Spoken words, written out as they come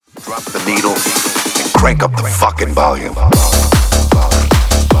drop the needle, and crank up the fucking volume.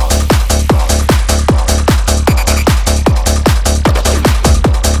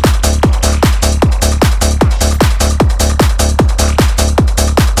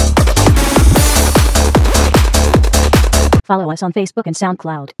 Follow us on Facebook and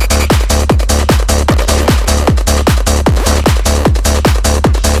SoundCloud.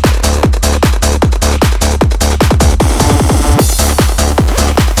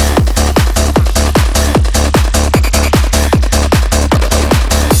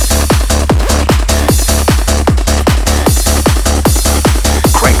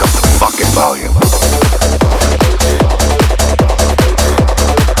 Crank up the fucking volume.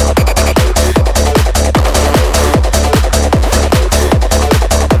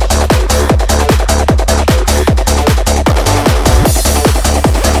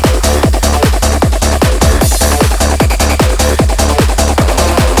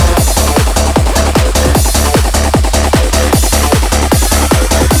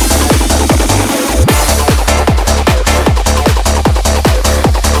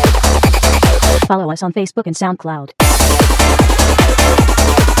 Follow us on Facebook and SoundCloud.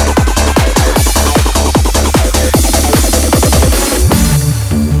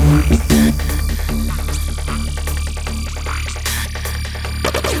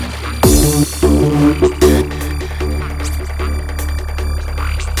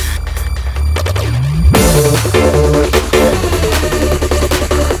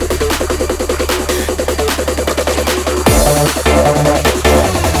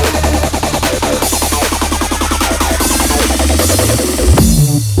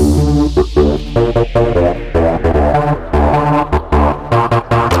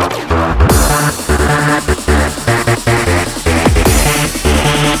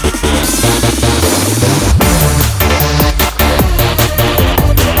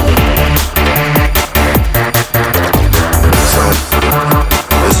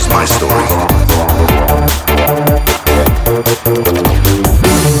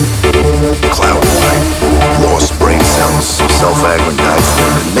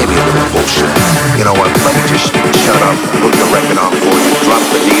 Self-aggrandizement, and maybe a little bullshit. You know what? Let me just shut up, put the record on for you, drop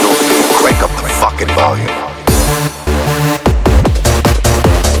the needle, crank up the fucking volume.